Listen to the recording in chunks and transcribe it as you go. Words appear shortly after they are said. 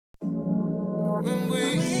When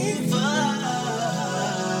we fuck,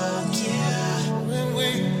 yeah. When we,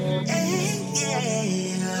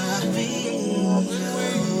 yeah.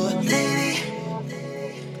 Litty,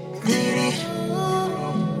 Litty.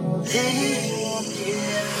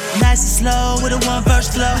 Nice and slow with a one verse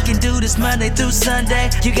flow. We can do this Monday through Sunday.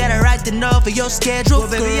 You got a right to know for your schedule. Well,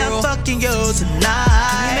 baby, I'm fucking you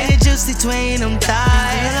tonight. Made it juicy between them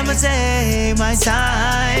thighs. I'ma take my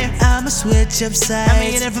time. I'ma switch up sides. I'm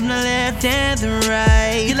hitting from the left and the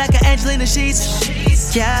right. You like an Angelina Sheets?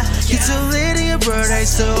 Yeah, you too lit in your birthday,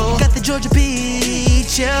 so got the Georgia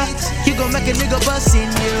peach, yeah. You gon' make a nigga bust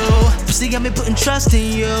in you. Pussy got me putting trust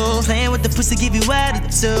in you. Playing with the pussy give you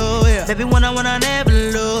attitude, yeah. Baby, one on one I never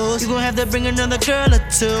lose. You gon' have to bring another girl or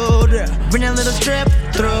two, yeah. Bring that little strip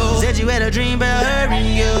through. Said you had a dream about her and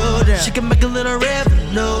you, yeah. She can make a little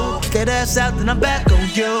revenue. That ass out, then I'm back on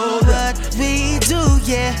you. What we do,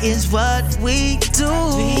 yeah, is what we do.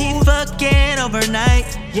 We fucking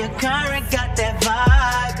overnight. Your current got that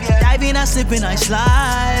vibe, yeah. Diving, I slip and I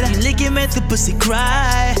slide. You lick it, make the pussy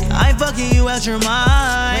cry. I'm fucking you out your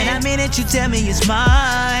mind. When I mean it, you tell me it's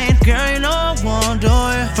mine. Girl, you know I won't do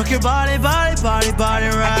it. Fuck your body, body, body, body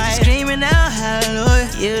right. I get you screaming out hallelujah.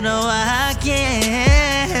 You know I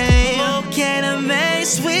can. Who can make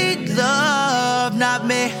sweet love? Not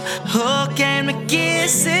me. Who can make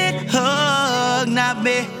kiss it? Hug, not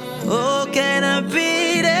me. Who can I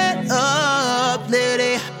beat it up,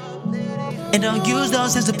 Litty? And don't use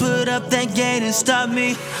those hands to put up that gate and stop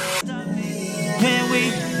me. When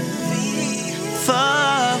we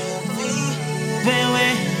fuck, when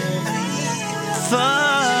we fuck.